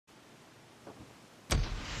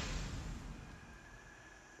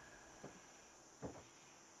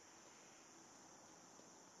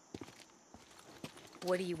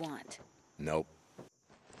What do you want? Nope.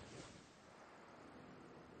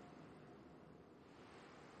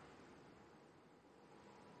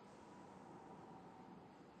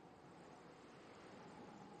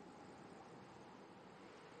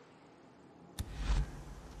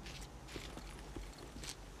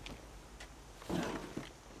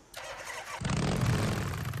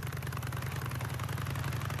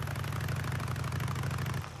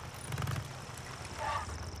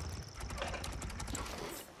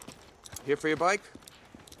 Here for your bike?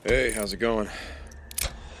 Hey, how's it going?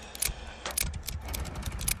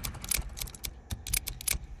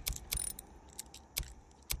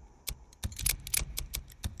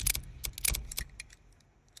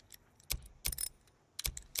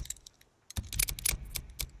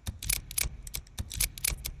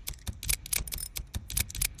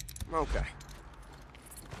 Okay.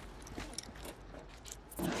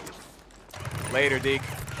 Later, Deke.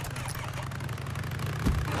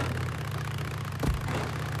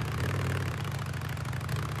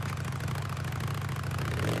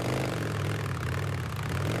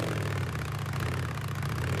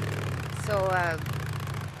 So, a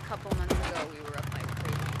couple months ago, we were up by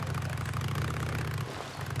Crazy.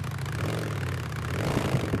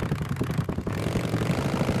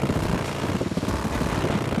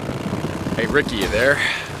 Hey, Ricky, you there?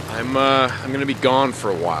 I'm gonna be gone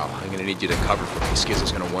for a while. I'm gonna need you to cover for me.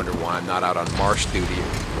 Skizza's gonna wonder why I'm not out on marsh duty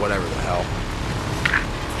or whatever the hell.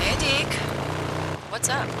 Hey, Deke. What's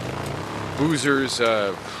up? Boozer's,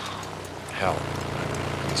 hell.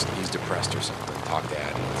 He's depressed or something. Talk to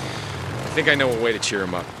Addie. I think I know a way to cheer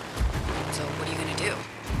him up. So what are you gonna do?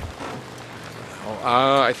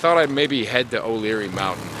 Oh, I thought I'd maybe head to O'Leary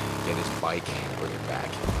Mountain, get his bike, bring it back.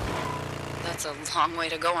 That's a long way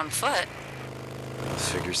to go on foot. Let's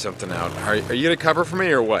figure something out. Are you gonna cover for me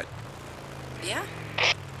or what? Yeah?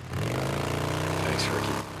 Thanks,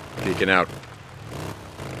 Ricky. Deacon out.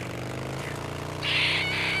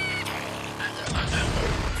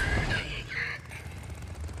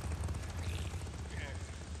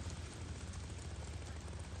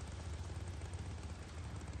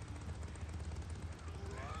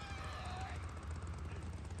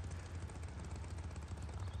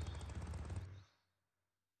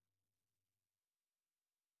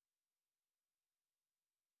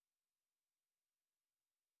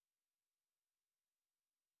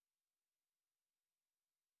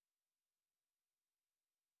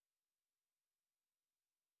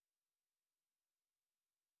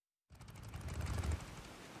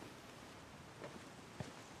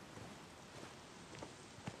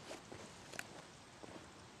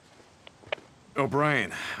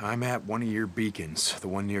 O'Brien, I'm at one of your beacons, the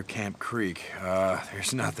one near Camp Creek.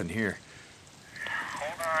 There's nothing here.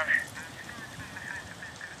 Hold on.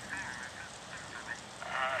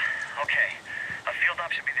 Okay. A field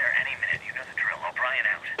op should be there any minute. You know the drill. O'Brien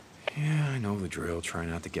out. Yeah, I know the drill. Try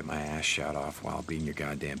not to get my ass shot off while being your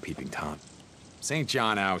goddamn peeping Tom. St.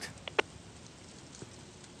 John out.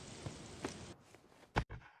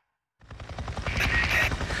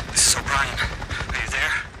 This is O'Brien. Are you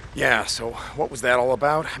there? Yeah, so what was that all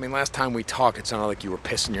about? I mean, last time we talked, it sounded like you were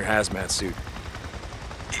pissing your hazmat suit.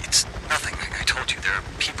 It's nothing. I told you there are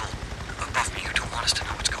people above me who don't want us to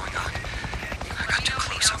know what's going on. I got too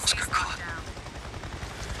close. I almost got caught.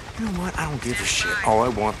 You know what? I don't give a shit. All I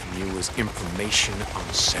want from you is information on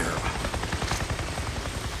Sarah.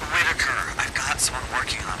 Whitaker, I've got someone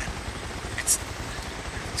working on it. It's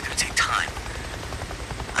gonna take time.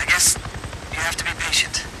 I guess you have to be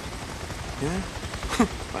patient. Yeah?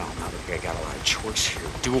 Well, not that I got a lot of choice here,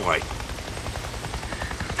 do I?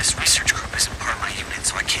 This research group isn't part of my unit,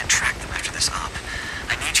 so I can't track them after this op.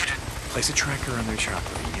 I need you to... Place a tracker on their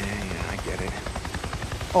chopper. Yeah, I get it.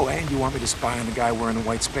 Oh, and you want me to spy on the guy wearing the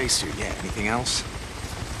white spacesuit? Yeah, anything else?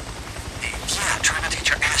 Yeah, try not to get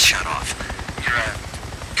your ass shot off. Your,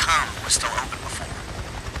 comm was still open before.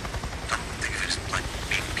 Don't think of it as like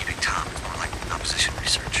peeping Tom. It's more like opposition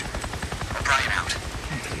research. O'Brien out.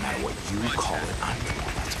 No matter what you call it, I'm the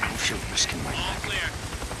one that's out here risking my neck.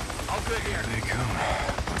 All good here. Here they come.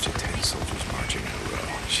 Bunch of 10 soldiers marching in a row.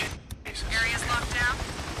 Jesus. Area's locked down?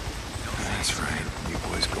 That's right. You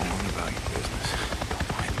boys go on about your business. Don't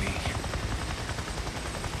mind me.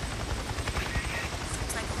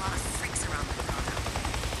 Seems like a lot of freaks around the corner.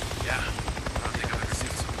 Yeah, I don't think I've ever seen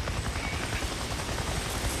some.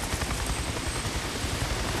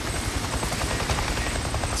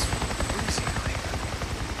 It's freezing out here.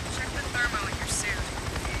 Check the thermo in your suit.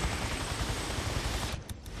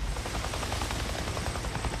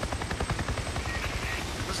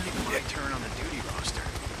 It wasn't even my turn on the duty roster.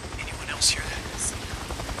 Anyone else hear that?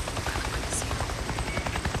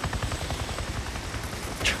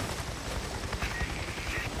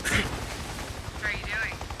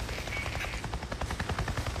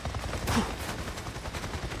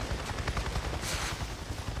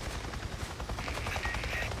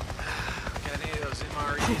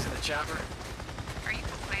 Chopper? Are you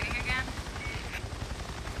complaining again?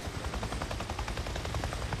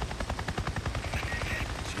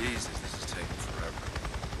 Jesus, this is taking forever.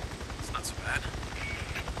 It's not so bad.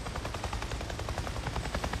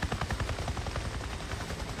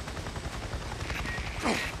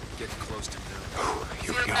 Getting close to noon.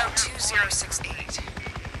 Here we Field go. note 2068.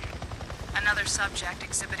 Another subject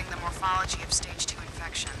exhibiting the morphology of stage 2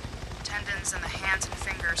 infection. Tendons in the hands and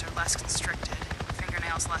fingers are less constricted,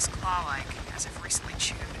 fingernails less claw-like, as if recently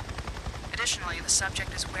chewed. Additionally, the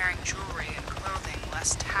subject is wearing jewelry and clothing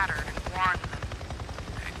less tattered and worn than...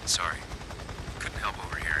 Hey, sorry. Couldn't help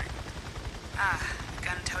overhearing.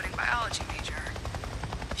 Gun-toting biology major.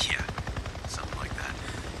 Yeah, something like that.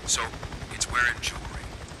 So, it's wearing jewelry.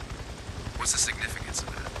 What's the significance of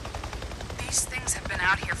that? These things have been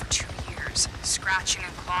out here for 2 years, scratching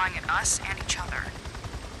and clawing at us and each other.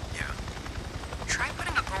 Yeah. Try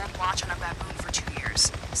putting a gold watch on a baboon for 2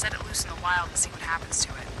 years. Set it loose in the wild and see what happens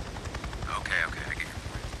to it. Okay, I get your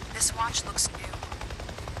point. This watch looks new.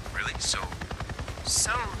 Really? So,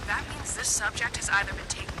 That means this subject has either been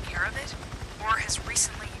taking care of it, or has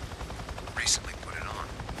recently put it on.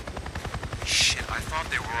 Shit, I thought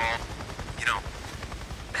they were all,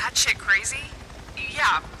 batshit crazy?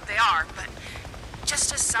 Yeah, they are, but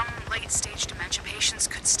just as some late-stage dementia patients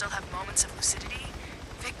could still have moments of lucidity,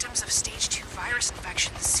 victims of stage 2 virus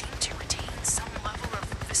infections seem to retain some level of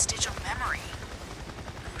vestigial memory.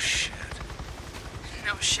 Oh shit.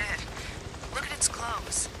 No shit. Look at its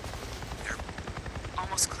clothes. They're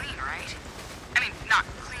Almost clean, right? I mean, not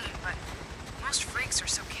clean, but most freaks are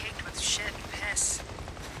so caked with shit and piss.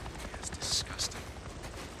 It's disgusting.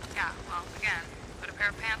 Yeah, well, again, put a pair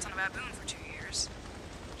of pants on a baboon for 2 years.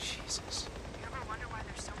 Jesus. You ever wonder why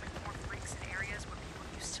there's so many more freaks in areas where people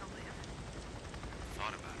used to live?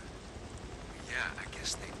 Thought about it. Yeah, I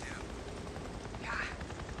guess they do. Yeah.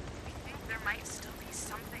 I think there might still be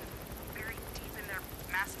something buried deep in their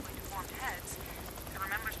massively deformed heads that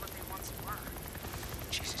remembers what they once were.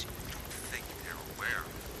 Jesus, you don't think they're aware?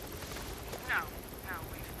 No,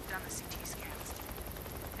 we've done the CT scans.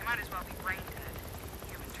 They might as well be brain dead, in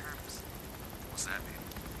human terms. What's that mean?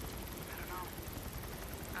 I don't know.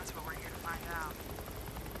 That's what we're here to find out.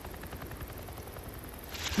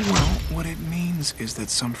 Well, what it means is that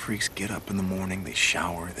some freaks get up in the morning, they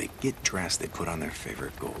shower, they get dressed, they put on their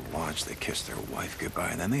favorite gold watch, they kiss their wife goodbye,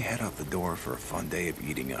 and then they head out the door for a fun day of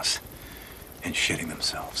eating us and shitting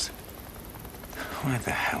themselves. Why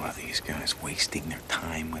the hell are these guys wasting their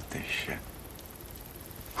time with this shit?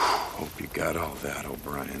 Hope you got all that,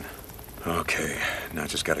 O'Brien. Okay, now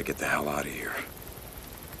just gotta get the hell out of here.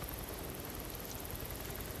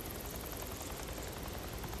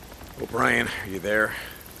 O'Brien, are you there?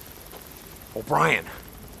 O'Brien!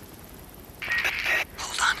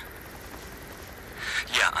 Hold on.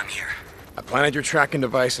 Yeah, I'm here. I planted your tracking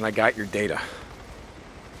device and I got your data.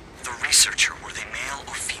 The researcher, were they male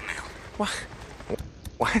or female? What?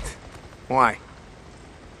 What? Why?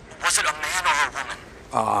 Was it a man or a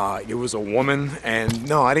woman? It was a woman, and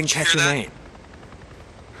no, I didn't Did you catch hear your that? name.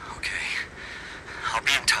 Okay. I'll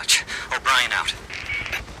be in touch. O'Brien out.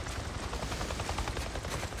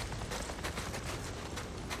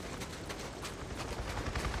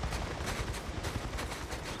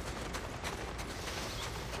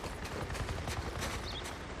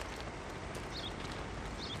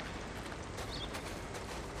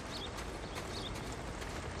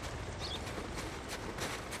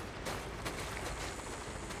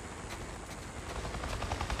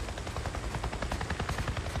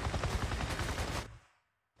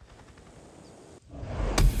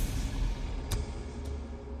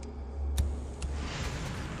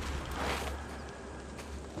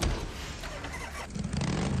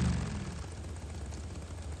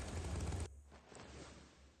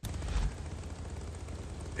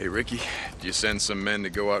 Hey, Ricky, did you send some men to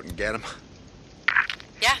go out and get him?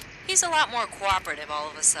 Yeah, he's a lot more cooperative all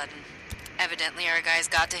of a sudden. Evidently, our guys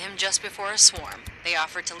got to him just before a swarm. They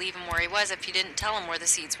offered to leave him where he was if he didn't tell them where the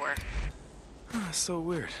seeds were. So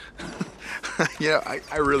weird. Yeah,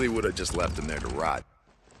 I really would have just left him there to rot.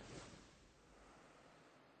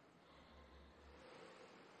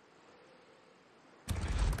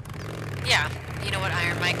 Yeah, you know what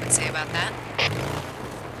Iron Mike would say about that?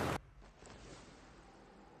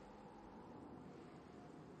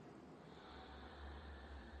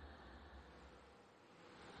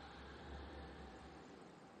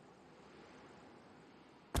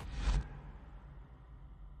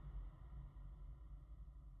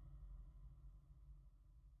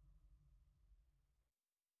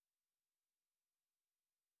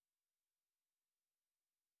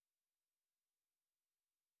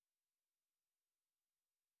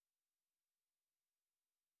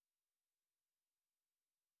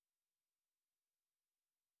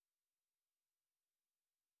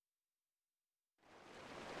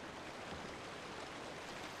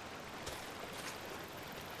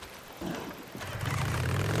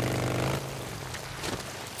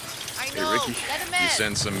 Ricky, Let him you in.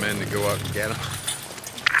 send some men to go out and get him?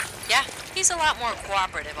 Yeah, he's a lot more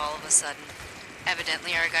cooperative all of a sudden.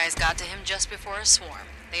 Evidently, our guys got to him just before a swarm.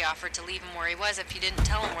 They offered to leave him where he was if you didn't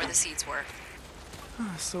tell him where the seats were.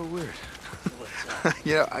 Oh, so weird.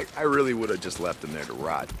 Yeah, I really would have just left him there to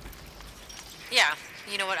rot. Yeah,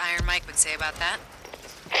 you know what Iron Mike would say about that?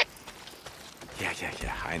 Yeah,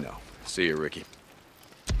 I know. See you, Ricky.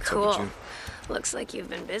 What's up with Cool. you? Looks like you've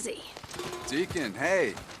been busy. Deacon,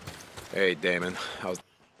 hey. Hey, Damon. How's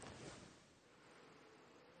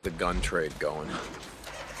the gun trade going?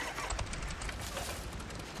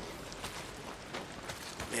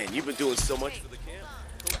 Man, you've been doing so much for the camp.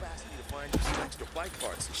 Don't ask me to find you some extra bike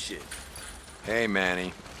parts and shit. Hey,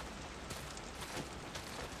 Manny.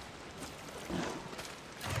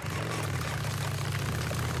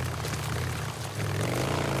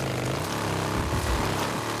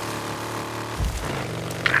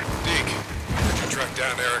 Track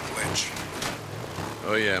down Eric Lynch.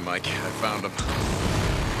 Oh yeah, Mike. I found him.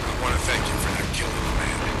 I want to thank you for not killing the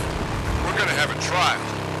man. We're gonna have a trial.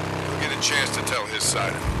 You'll get a chance to tell his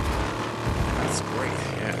side of it. That's great.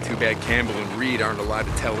 Yeah, too bad Campbell and Reed aren't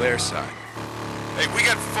allowed to tell their side. Hey, we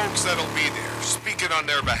got folks that'll be there, speaking on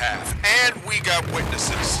their behalf. And we got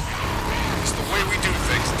witnesses. It's the way we do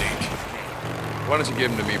things, Deke. Why don't you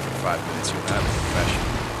give him to me for 5 minutes? You'll have a confession.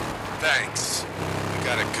 Thanks. We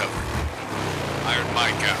got it covered. Iron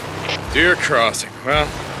Mike out. Deer crossing. Well,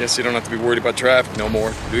 guess you don't have to be worried about traffic no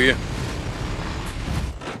more, do you?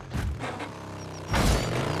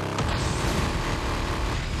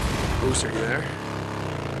 Bruce, are you there?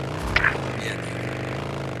 Yeah.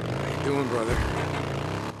 How you doing, brother?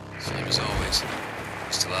 Same as always.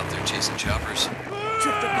 Still out there chasing choppers?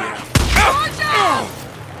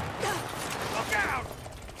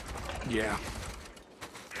 Yeah.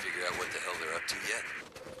 Figure out what the hell they're up to yet?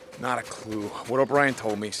 Not a clue. What O'Brien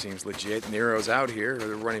told me seems legit. Nero's out here, or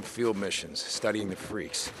they're running field missions, studying the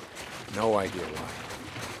freaks. No idea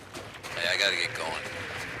why. Hey, I gotta get going.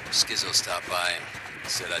 Skizzo stopped by and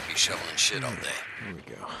said I'd be shoveling shit all day. Here we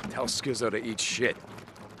go. Tell Skizzo to eat shit.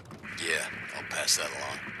 Yeah, I'll pass that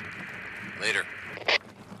along. Later.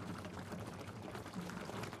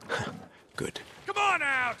 Good. Come on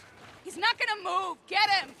out! He's not gonna move. Get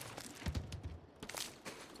him.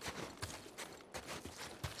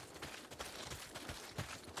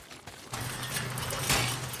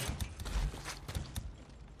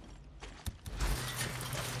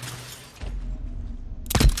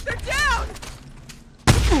 They're down.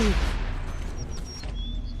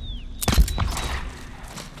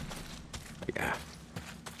 Yeah.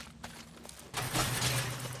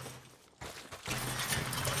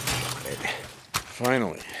 Got it.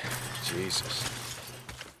 Finally. Jesus.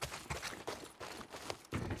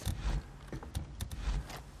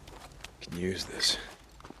 Can use this.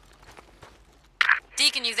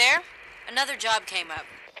 Deacon, you there? Another job came up.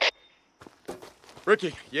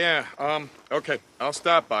 Ricky, yeah, okay. I'll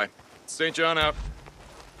stop by. St. John out.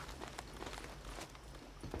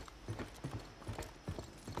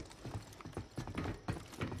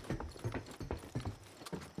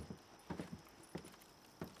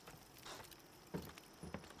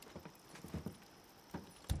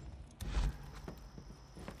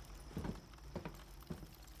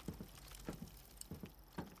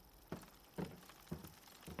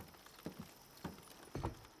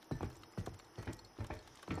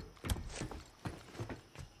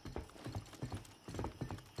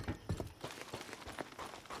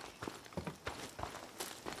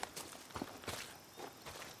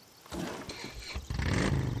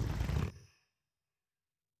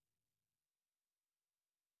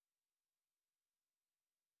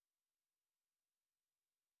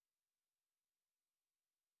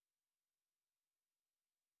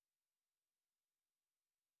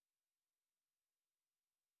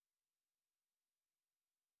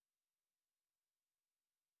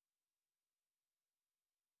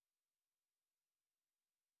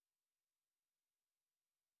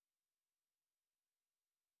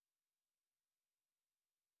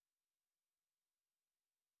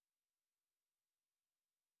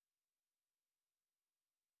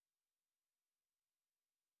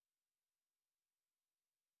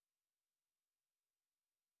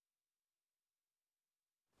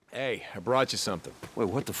 Hey, I brought you something. Wait,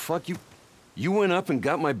 what the fuck? You went up and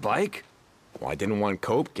got my bike? Well, I didn't want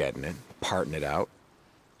Cope getting it, parting it out.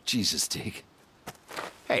 Jesus, Deke.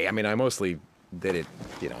 Hey, I mean, I mostly did it,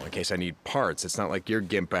 you know, in case I need parts. It's not like your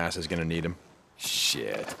gimp ass is gonna need them.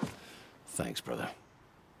 Shit. Thanks, brother.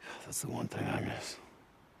 That's the one thing I miss.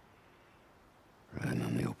 Riding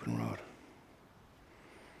on the open road.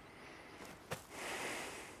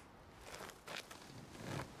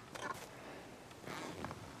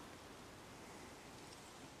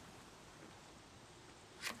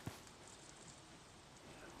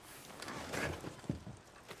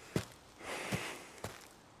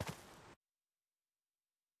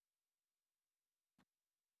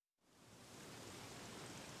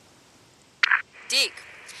 Deke,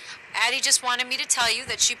 Addie just wanted me to tell you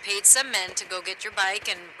that she paid some men to go get your bike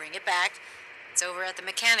and bring it back. It's over at the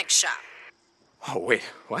mechanic's shop. Oh, wait,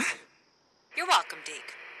 what? You're welcome,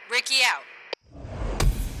 Deke. Ricky out.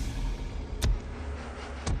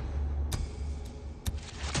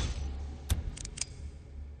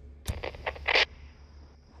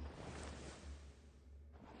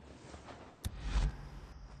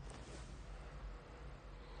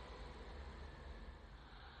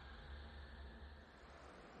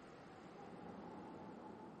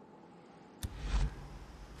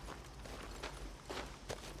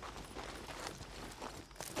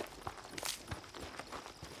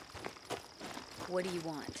 What do you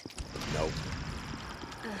want? Nope.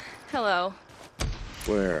 Hello.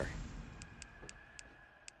 Where?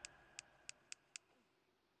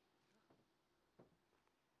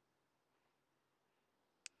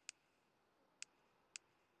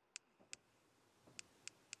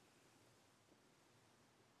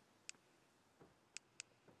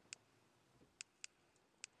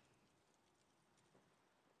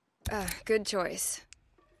 Good choice.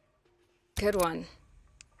 Good one.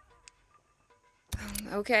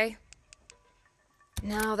 Okay.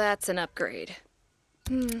 Now that's an upgrade.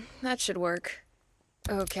 That should work.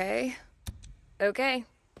 Okay. Okay.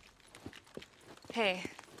 Hey,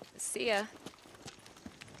 see ya.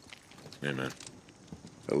 Hey, man.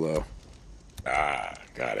 Hello. Ah,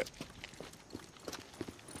 got it.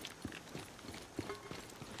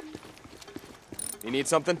 You need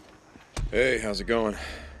something? Hey, how's it going?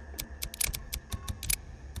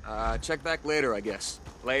 Check back later, I guess.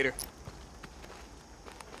 Later.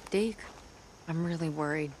 Deke, I'm really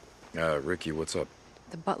worried. Ricky, what's up?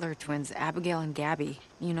 The Butler twins, Abigail and Gabby.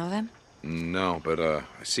 You know them? No, but, I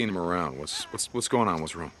seen them around. What's going on?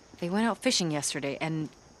 What's wrong? They went out fishing yesterday, and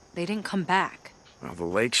they didn't come back. Well, the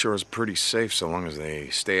lakeshore is pretty safe so long as they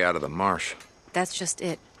stay out of the marsh. That's just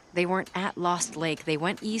it. They weren't at Lost Lake. They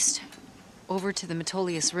went east, over to the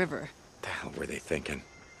Metolius River. What the hell were they thinking?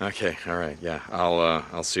 Okay, all right, yeah.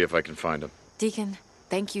 I'll see if I can find them. Deacon,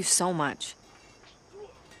 thank you so much.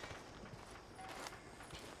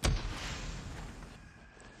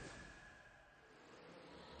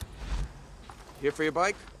 Here for your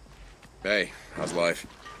bike? Hey, how's life?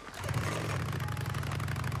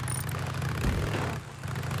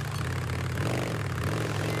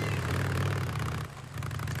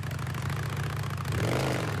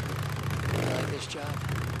 You like this job?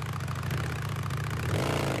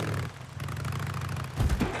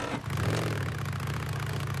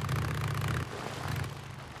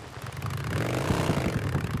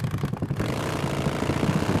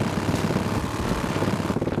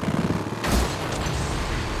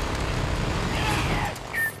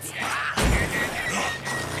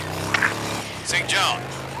 St. John.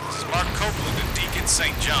 This is Mark Copeland and Deacon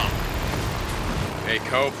St. John. Hey,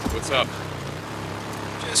 Cope, what's up?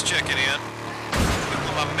 Just checking in. A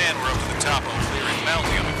couple of my men were up to the top of clearing Mountain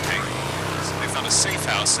the other day. So they found a safe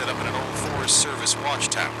house set up in an old Forest Service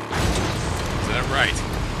watchtower. Is that right?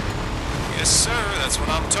 Yes, sir, that's what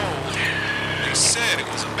I'm told. They said it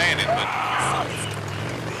was abandoned, but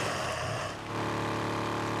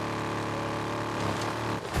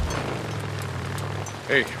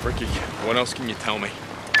Hey, Ricky, what else can you tell me?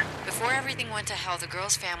 Before everything went to hell, the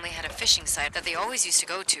girl's family had a fishing site that they always used to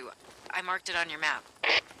go to. I marked it on your map.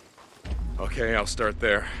 Okay, I'll start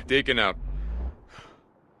there. Deacon out.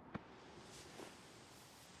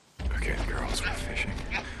 Okay, the girls went fishing.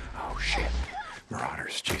 Oh, shit.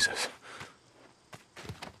 Marauders, Jesus.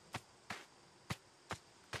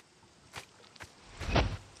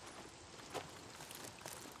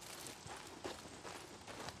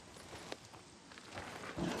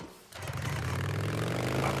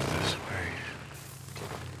 Up this way.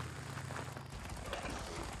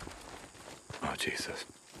 Oh, Jesus.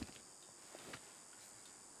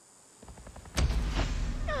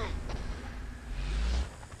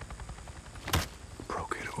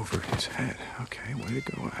 Broke it over his head. Okay, way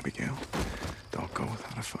to go, Abigail. Don't go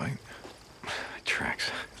without a fight.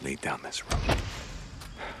 Tracks lead down this road.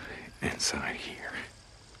 Inside here.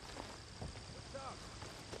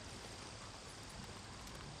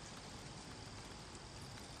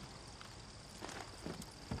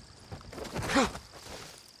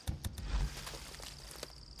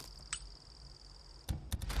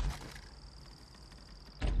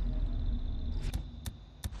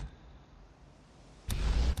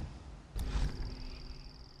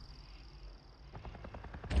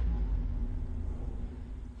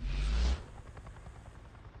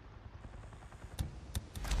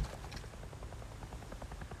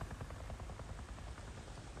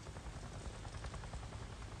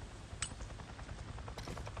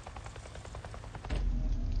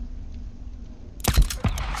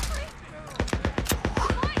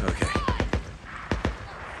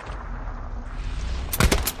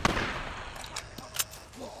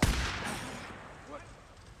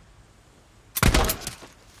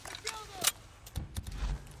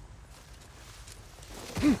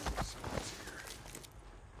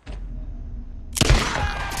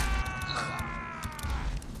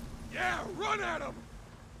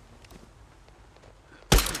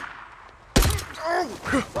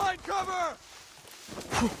 Find cover!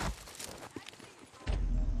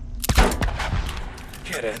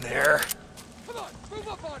 Get in there. Come on, move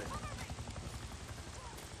up on it.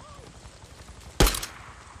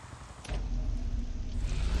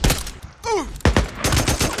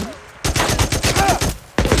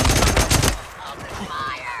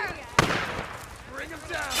 Bring him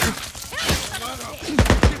down. Come on up. You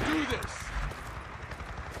can do this.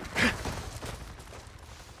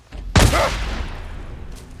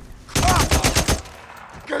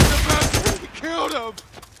 Get the bastard! He killed him!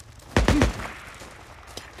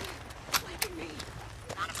 Leaving me!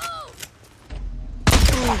 Gotta move!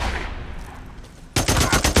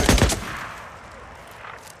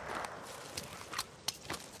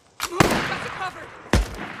 Got you covered!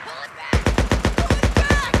 Pull it back! Pull it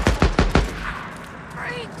back!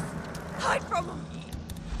 Freaks! Hide from them!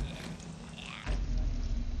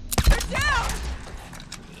 They're down!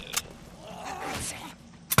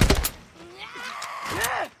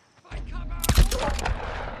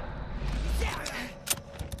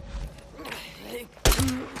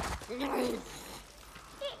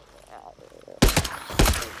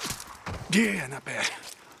 Yeah, not bad.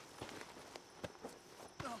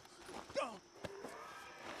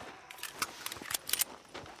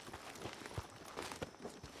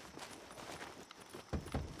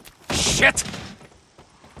 Shit!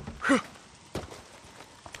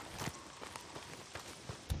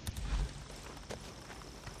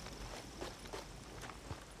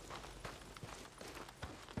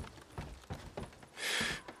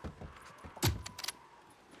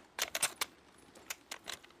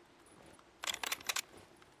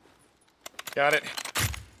 Got it.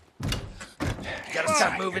 Gotta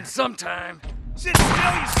stop moving sometime. Sit still,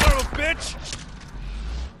 you son of a bitch!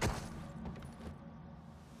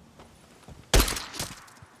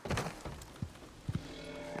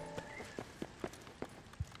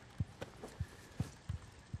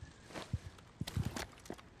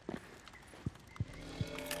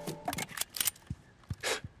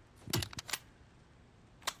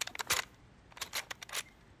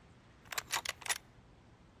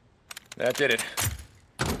 That did it.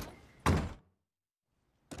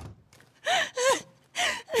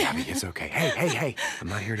 Abby, it's okay. Hey. I'm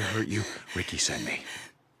not here to hurt you. Ricky sent me.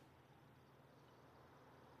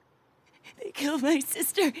 They killed my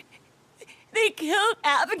sister. They killed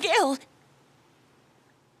Abigail.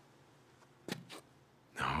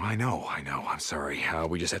 No, I know. I'm sorry.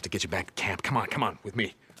 We just have to get you back to camp. Come on, with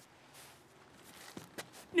me.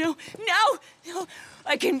 No.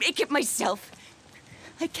 I can make it myself.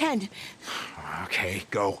 I can. Okay,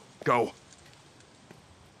 go.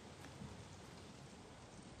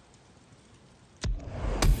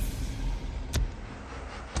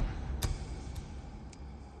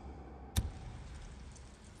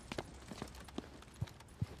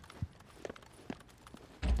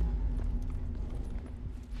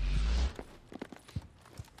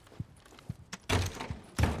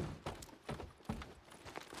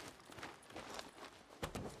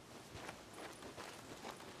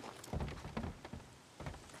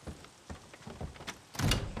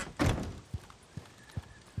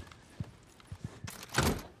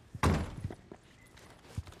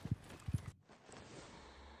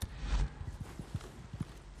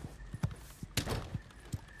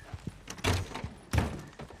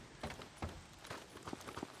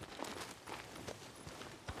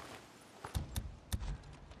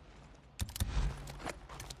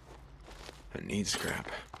 I need scrap.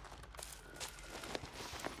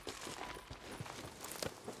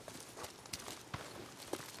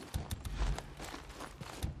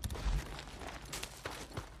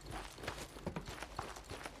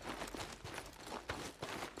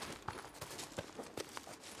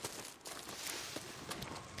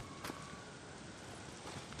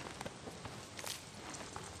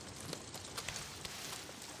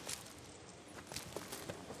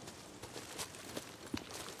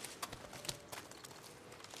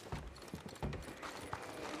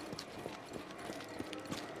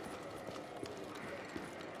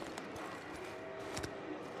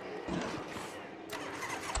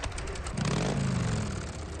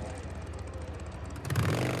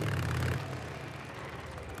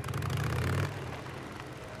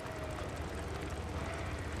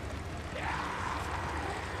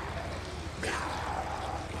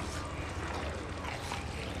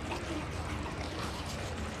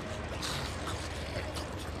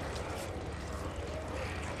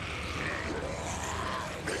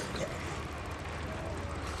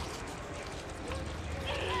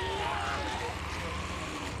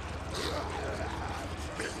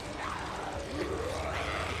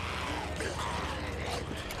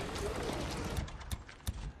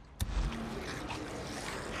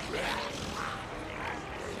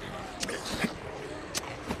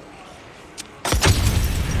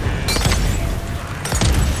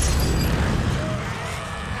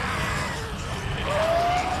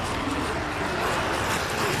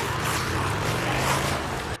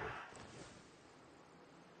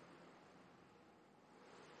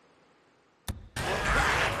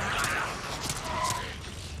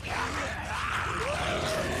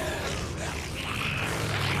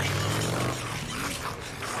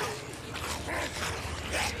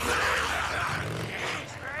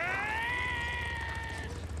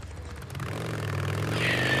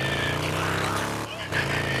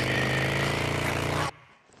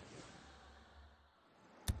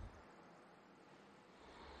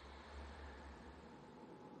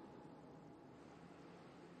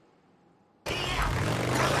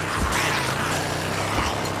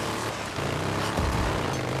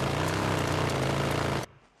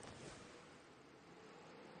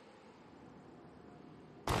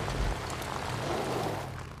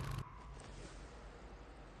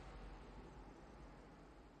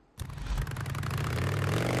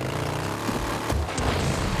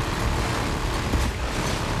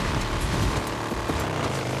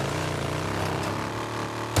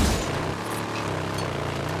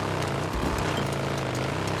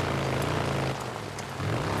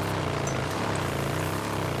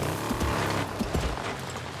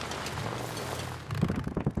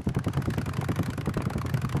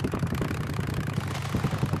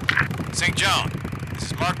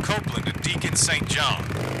 Mark Copeland at Deacon St. John.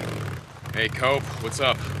 Hey, Cope, what's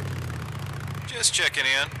up? Just checking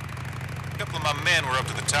in. A couple of my men were up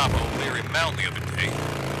to the top of O'Leary Mountain the other day.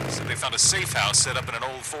 Said they found a safe house set up in an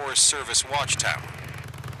old Forest Service watchtower.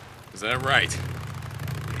 Is that right?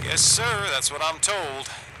 Yes, sir, that's what I'm told.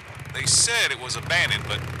 They said it was abandoned,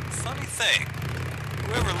 but funny thing,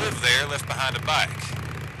 whoever lived there left behind a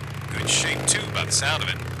bike. Good shape, too, by the sound of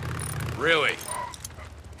it. Really?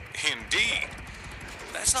 Indeed.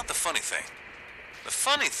 That's not the funny thing. The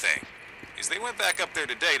funny thing is they went back up there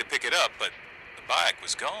today to pick it up, but the bike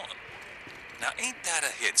was gone. Now, ain't that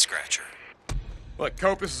a head-scratcher? Look,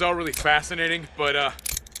 Cope, this is all really fascinating, but,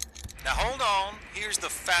 Now, hold on. Here's the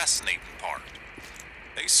fascinating part.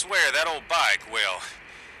 They swear that old bike, well,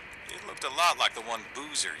 it looked a lot like the one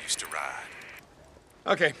Boozer used to ride.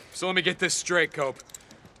 Okay, so let me get this straight, Cope.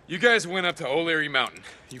 You guys went up to O'Leary Mountain.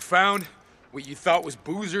 You found what you thought was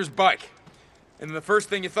Boozer's bike. And then the first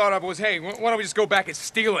thing you thought of was, hey, why don't we just go back and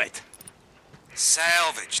steal it?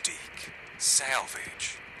 Salvage, Deke.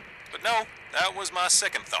 Salvage. But no, that was my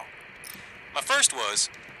second thought. My first was,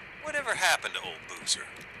 whatever happened to old Boozer?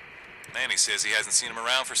 Manny says he hasn't seen him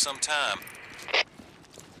around for some time.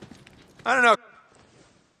 I don't know.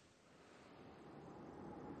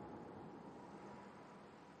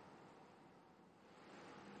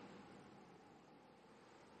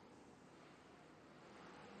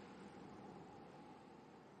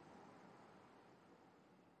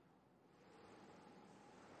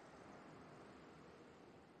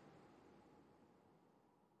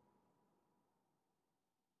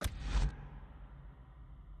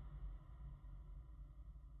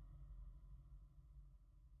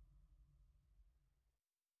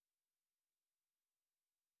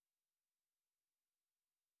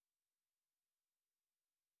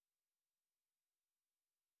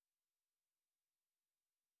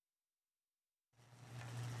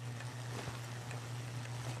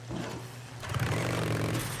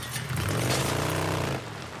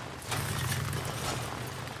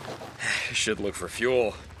 Should look for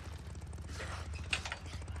fuel.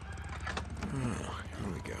 Oh, here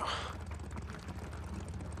we go.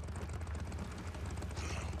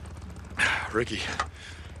 Ricky,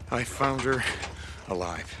 I found her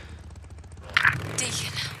alive.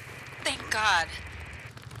 Deacon, thank God.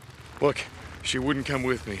 Look, she wouldn't come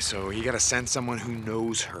with me, so you gotta send someone who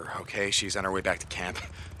knows her, okay? She's on her way back to camp.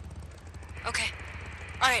 Okay.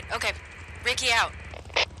 All right, okay. Ricky out.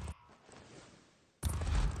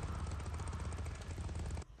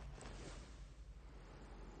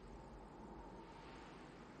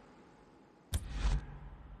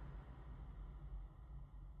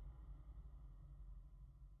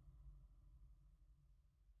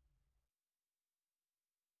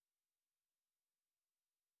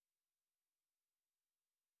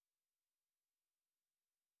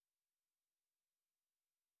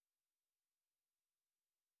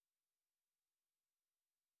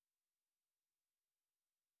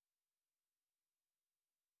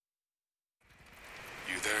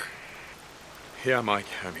 You there? Yeah, Mike,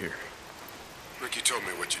 I'm here. Ricky told me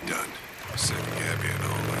what you'd done. Saving Gabby and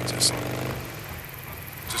all. I just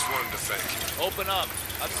wanted to thank you. Open up.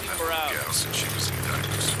 I've seen her out. Gal since she was in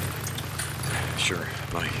diapers. Sure,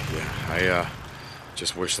 Mike, yeah. I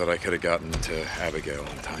just wish that I could have gotten to Abigail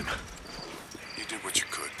in time. You did what you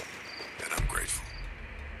could, and I'm grateful.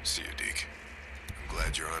 See you, Deke. I'm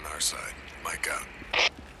glad you're on our side. Mike out.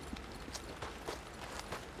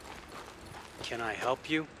 Can I help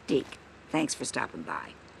you? Deke, thanks for stopping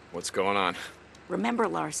by. What's going on? Remember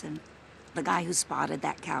Larson? The guy who spotted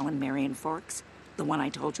that cow in Marion Forks? The one I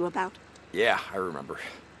told you about? Yeah, I remember.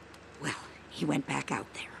 Well, he went back out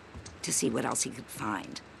there to see what else he could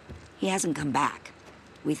find. He hasn't come back.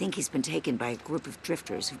 We think he's been taken by a group of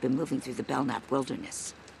drifters who've been moving through the Belknap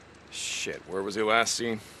wilderness. Shit, where was he last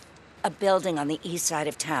seen? A building on the east side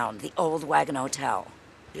of town, the old Wagon Hotel.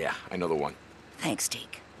 Yeah, I know the one. Thanks,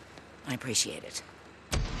 Deke. I appreciate it.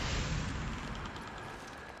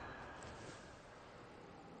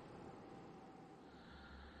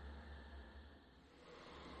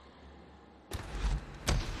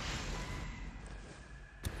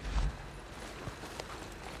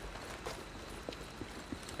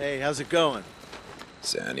 Hey, how's it going?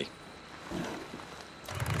 Sandy.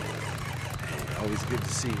 Always good to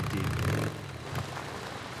see you, Deke.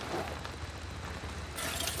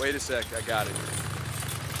 Wait a sec, I got it.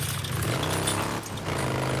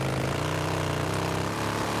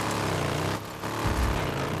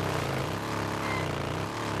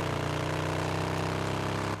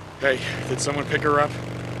 Hey, did someone pick her up?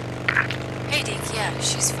 Hey, Deke, yeah,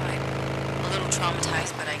 she's fine. A little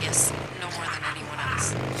traumatized, but I guess no more than anyone else.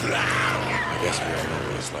 sense. I guess we all know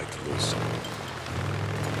what it's like to lose someone.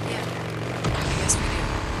 Yeah, I guess we do.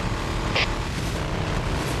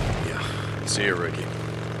 Yeah. See you, Ricky.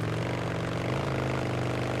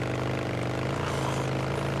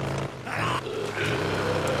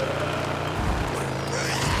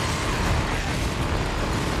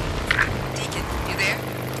 Deacon, you there?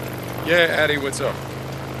 Yeah, Addie, what's up?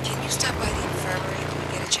 Can you stop by the infirmary when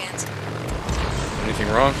you get a chance? Anything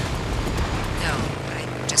wrong? No, I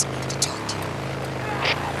just need to talk to you.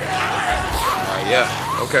 Yeah,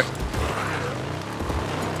 okay.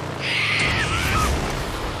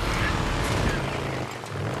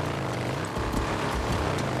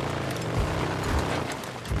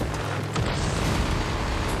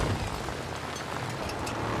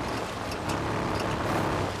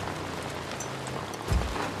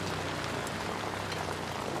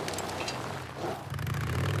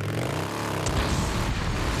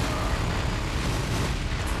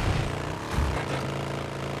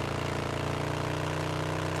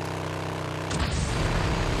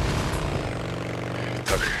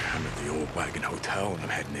 I'm at the old wagon hotel and I'm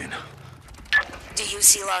heading in. Do you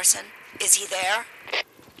see Larson? Is he there?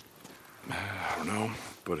 I don't know,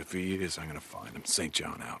 but if he is, I'm gonna find him. St.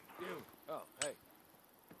 John out. Oh, hey.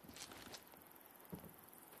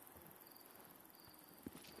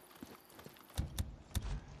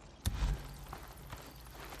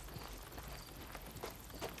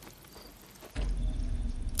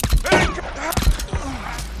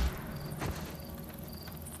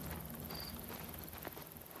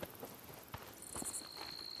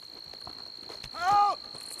 Help!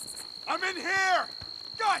 I'm in here!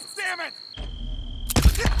 God damn it!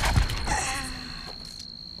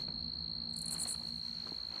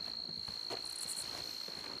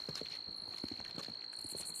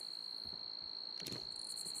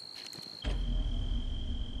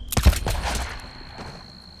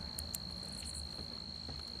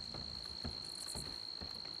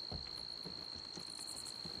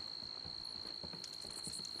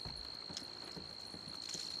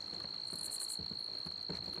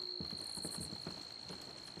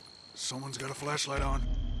 Someone's got a flashlight on.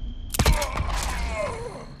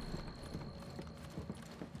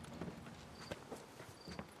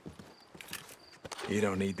 You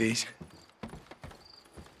don't need these?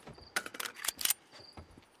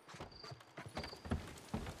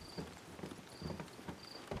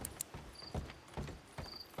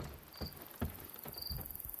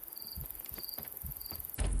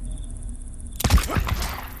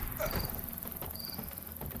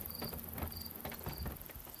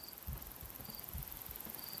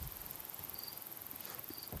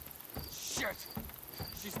 Shit!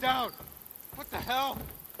 She's down! What the hell?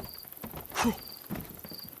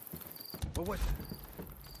 But what?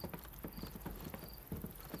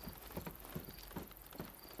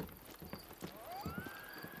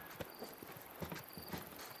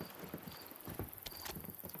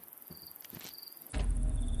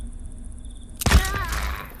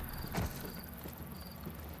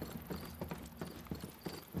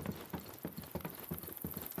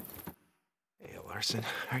 Hey, Larson,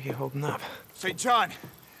 how are you holding up? St. John,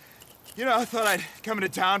 you know, I thought I'd come into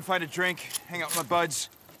town, find a drink, hang out with my buds.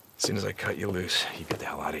 As soon as I cut you loose, you get the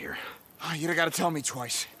hell out of here. Oh, you don't gotta tell me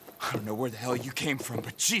twice. I don't know where the hell you came from,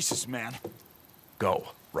 but Jesus, man. Go.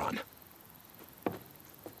 Run.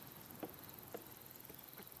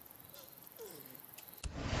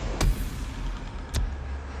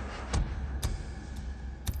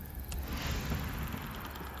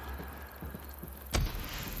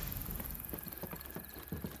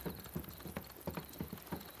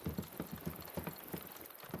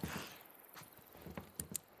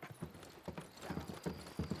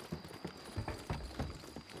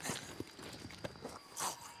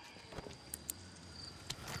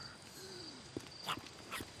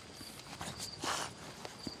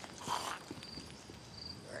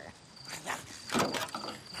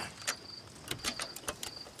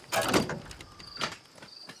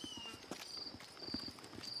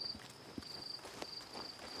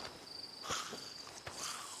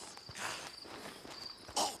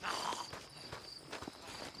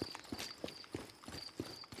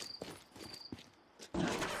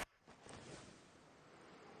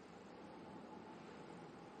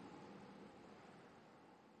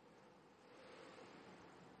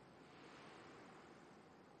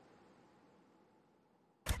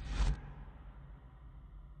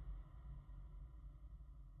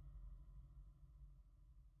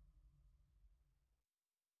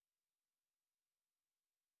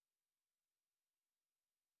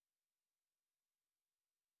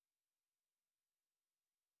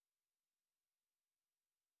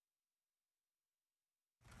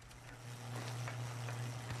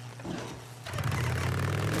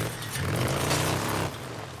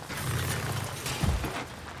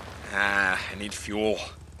 need fuel.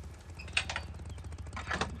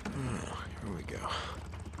 Here we go.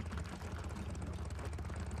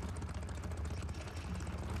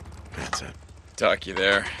 That's it. Tuck, you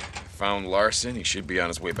there? Found Larson. He should be on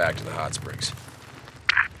his way back to the hot springs.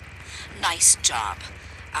 Nice job.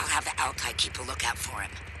 I'll have the Alki keep a lookout for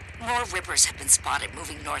him. More rippers have been spotted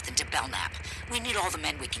moving north into Belknap. We need all the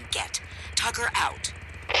men we can get. Tucker out.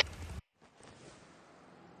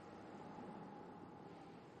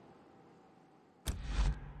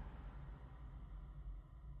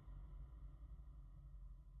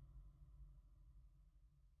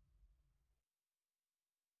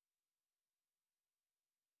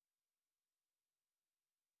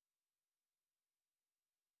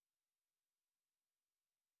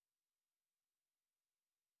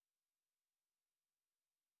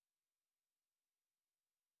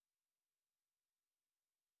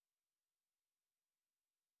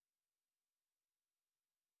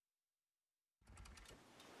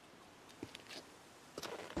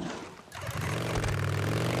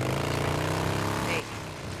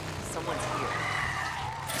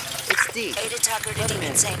 Deke. Ada Tucker to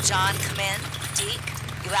Deacon St. John, come in. Deke,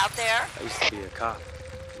 you out there? I used to be a cop.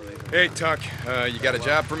 Hey, Tuck. You got a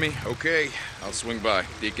job for me? Okay. I'll swing by.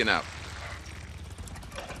 Deacon out.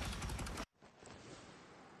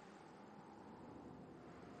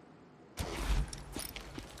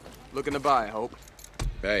 Looking to buy, I hope.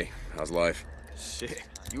 Hey, how's life? Shit,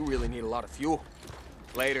 you really need a lot of fuel.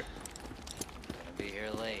 Later. Gonna be here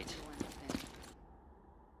late.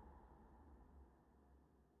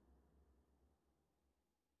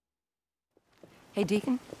 Hey,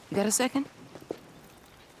 Deacon, you got a second?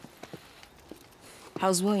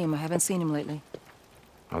 How's William? I haven't seen him lately.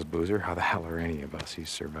 How's Boozer? How the hell are any of us? He's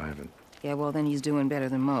surviving. Yeah, well, then he's doing better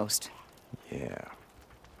than most. Yeah.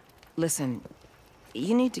 Listen,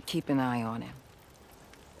 you need to keep an eye on him.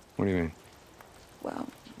 What do you mean? Well,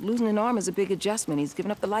 losing an arm is a big adjustment. He's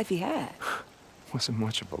given up the life he had. Wasn't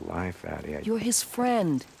much of a life, Addie. You're his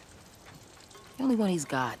friend. The only one he's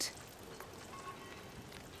got.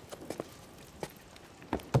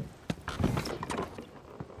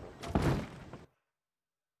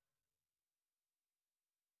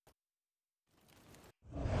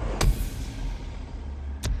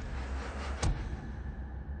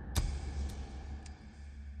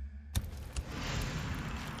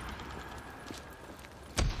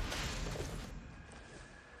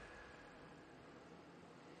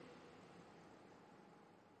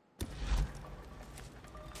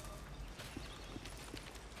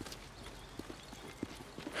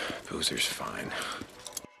 Boozer's fine.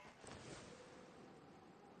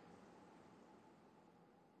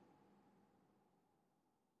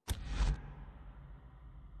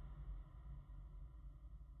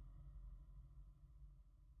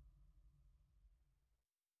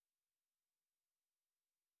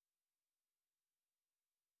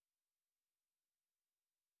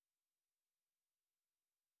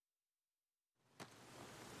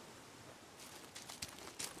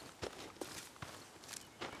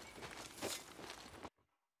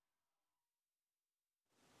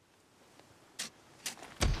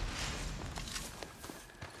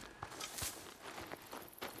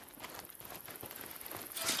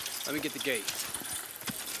 Let me get the gate.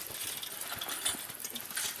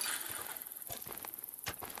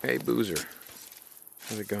 Hey, Boozer.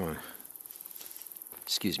 How's it going?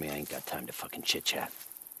 Excuse me, I ain't got time to fucking chit-chat.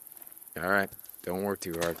 All right. Don't work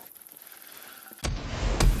too hard.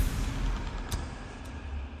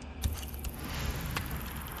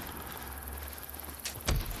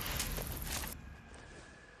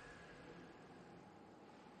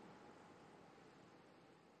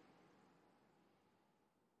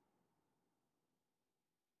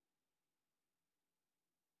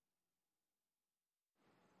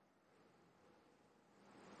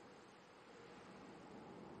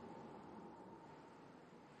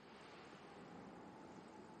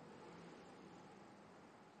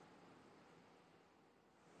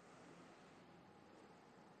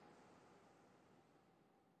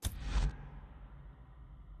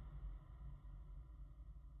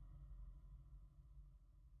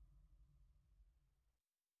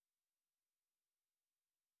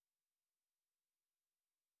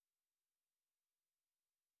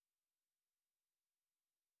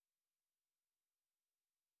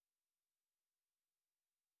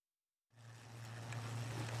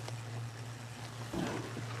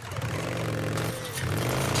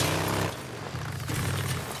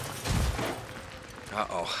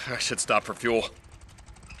 Uh-oh. I should stop for fuel.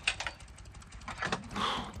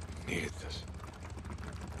 Needed this.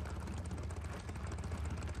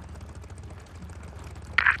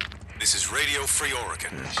 This is Radio Free Oregon.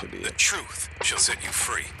 That should be The it. truth shall set you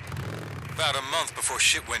free. About a month before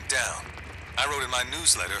shit went down, I wrote in my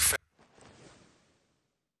newsletter...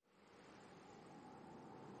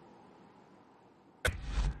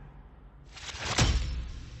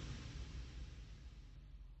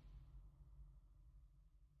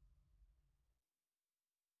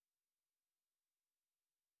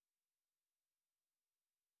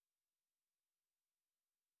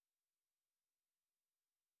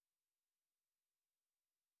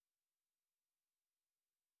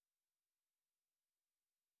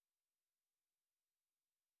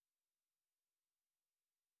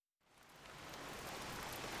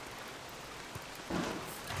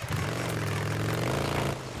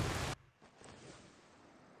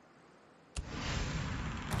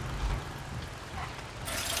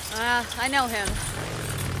 I know him.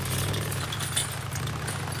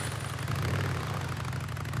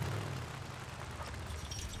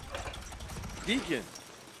 Deacon.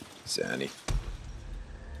 Zanny.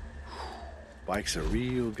 Bike's a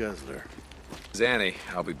real guzzler. Zanny,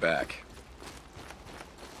 I'll be back.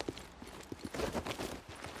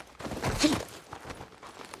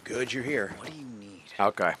 Good you're here. What do you need?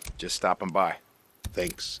 Okay, just stopping by.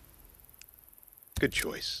 Thanks. Good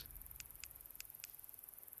choice.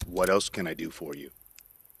 What else can I do for you?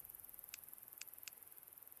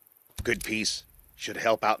 Good piece. Should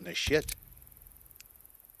help out in the shit.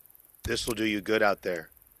 This'll do you good out there.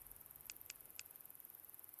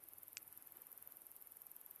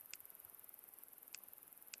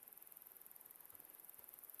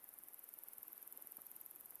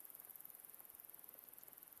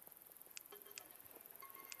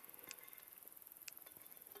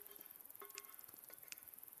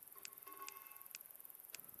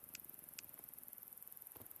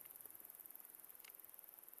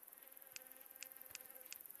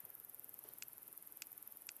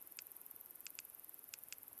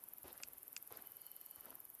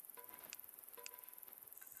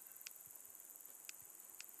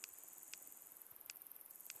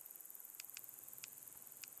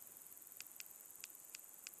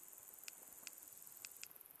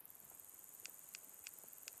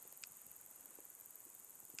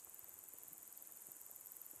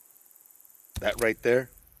 That right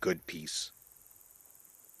there, good piece.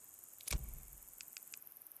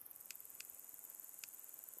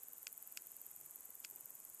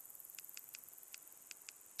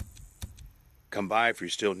 Come by if you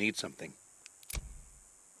still need something.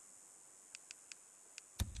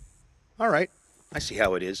 All right, I see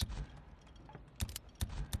how it is.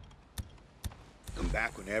 Come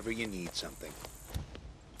back whenever you need something.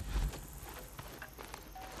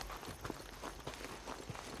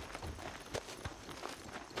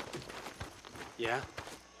 Yeah?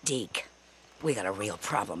 Deke, we got a real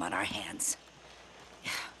problem on our hands.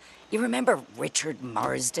 You remember Richard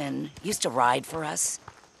Marsden? Used to ride for us?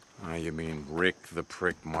 You mean Rick the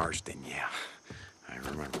Prick Marsden, yeah. I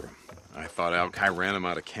remember him. I thought Alki ran him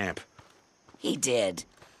out of camp. He did.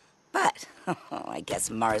 But, I guess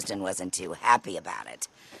Marsden wasn't too happy about it.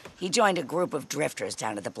 He joined a group of drifters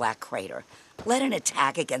down at the Black Crater, led an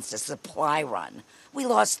attack against a supply run. We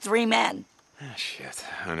lost 3 men. Ah, shit.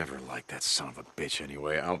 I never liked that son of a bitch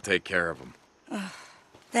anyway. I'll take care of him.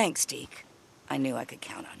 Thanks, Deke. I knew I could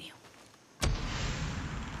count on you.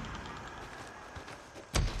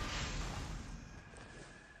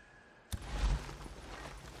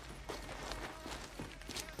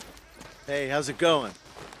 Hey, how's it going?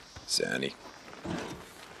 Zanny.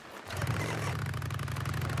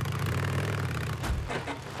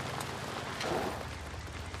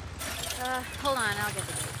 Hold on, I'll get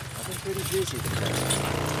the date. I've been pretty busy the past.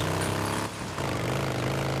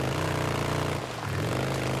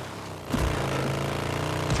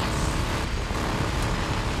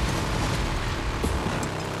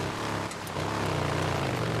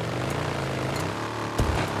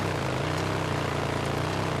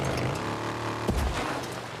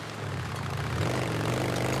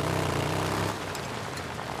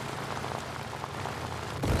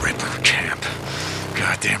 Ripper camp.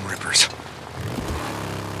 Goddamn rippers.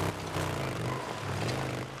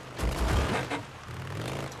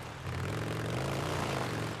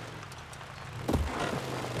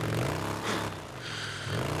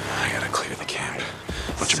 I gotta clear the camp.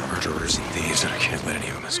 Bunch of murderers and thieves, and I can't let any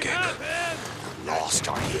of them escape. Lost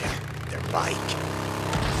are here. Their bike.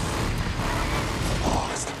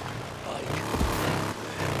 Lost. Bike.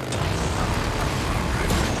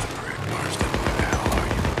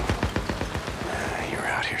 You're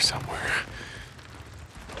out here somewhere.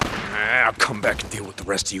 I'll come back and deal with the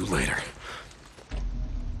rest of you later.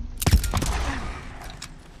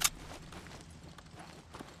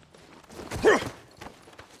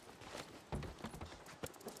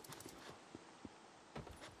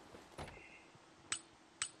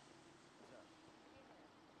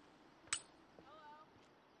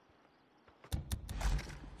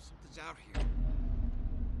 out here.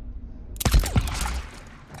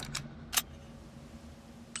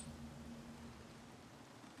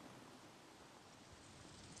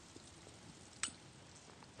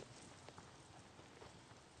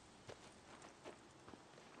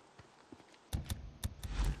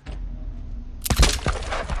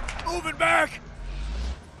 Moving back!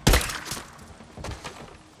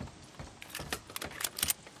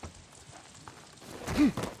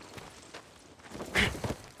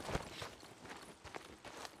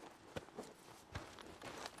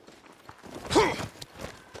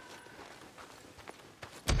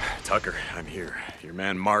 Tucker, I'm here. Your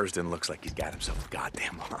man Marsden looks like he's got himself a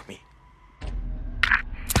goddamn army.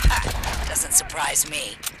 Doesn't surprise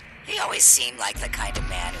me. He always seemed like the kind of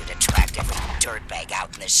man who'd attract every dirtbag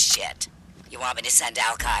out in the shit. You want me to send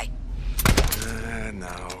Alki? No.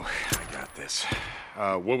 I got this.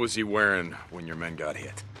 What was he wearing when your men got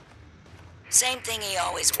hit? Same thing he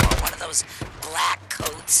always wore. One of those black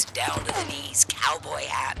coats down to the knees, cowboy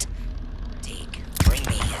hat. Deke, bring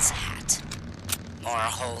me his hat. More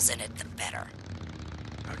holes in it, the better.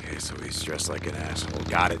 Okay, so he's dressed like an asshole.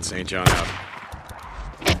 Got it, St. John out.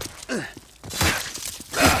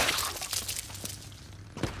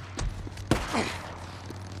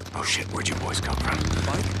 Oh shit, where'd you boys come from?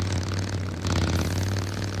 Mike?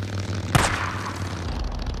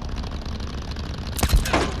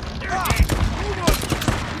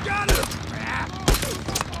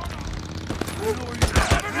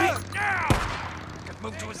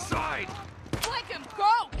 Move to his side! Flank him!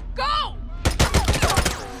 Go! Go!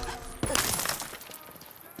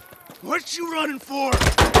 What you running for?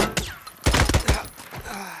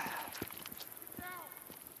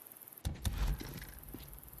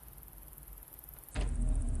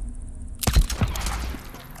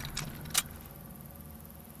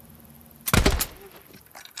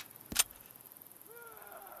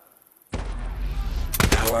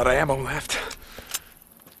 A lot of ammo left.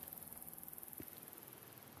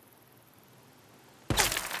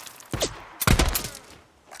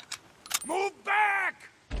 Move back!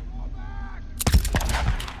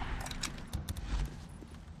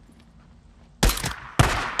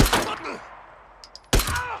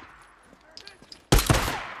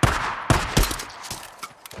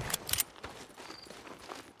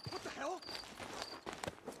 What the hell?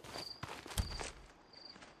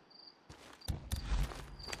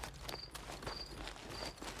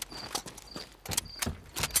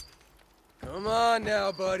 Come on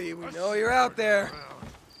now, buddy. We know you're out there.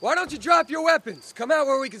 Why don't you drop your weapons? Come out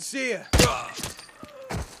where we can see you.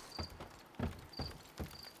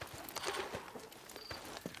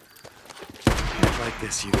 Like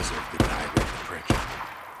this, you deserve to die, you prick.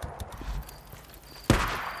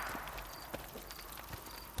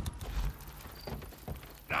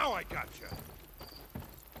 Now I got you.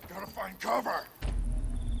 Gotta find cover.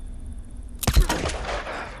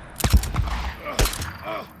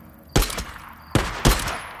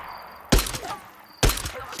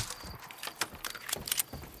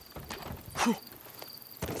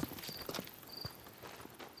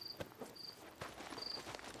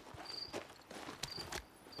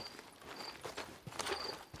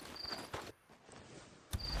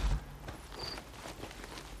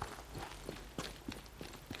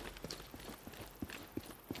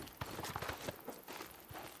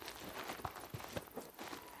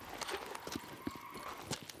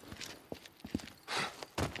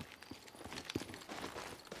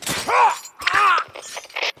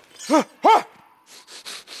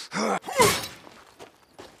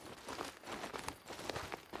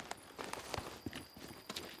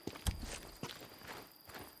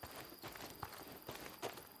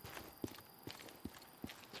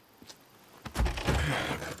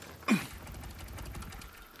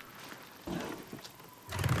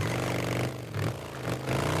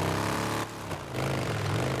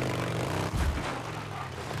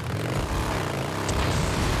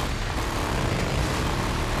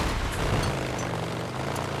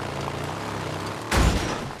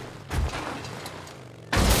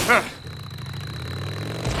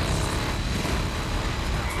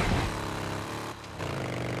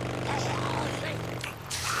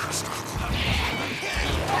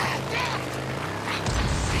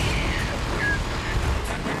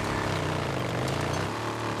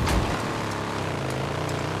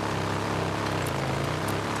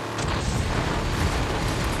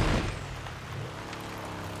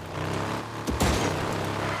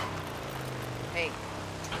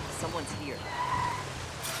 Someone's here.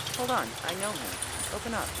 Hold on, I know him.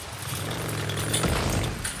 Open up.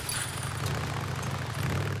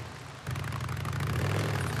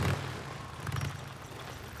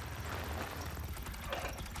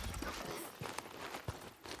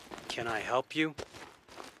 Can I help you?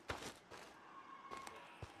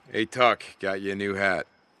 Hey, Tuck, got you a new hat.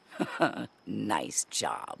 Nice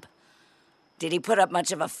job. Did he put up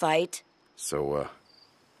much of a fight? So,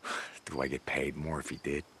 do I get paid more if he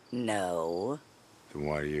did? No. Then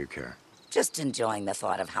why do you care? Just enjoying the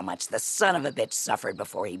thought of how much the son of a bitch suffered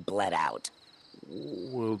before he bled out.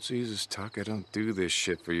 Well, Jesus, Tuck, I don't do this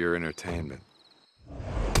shit for your entertainment.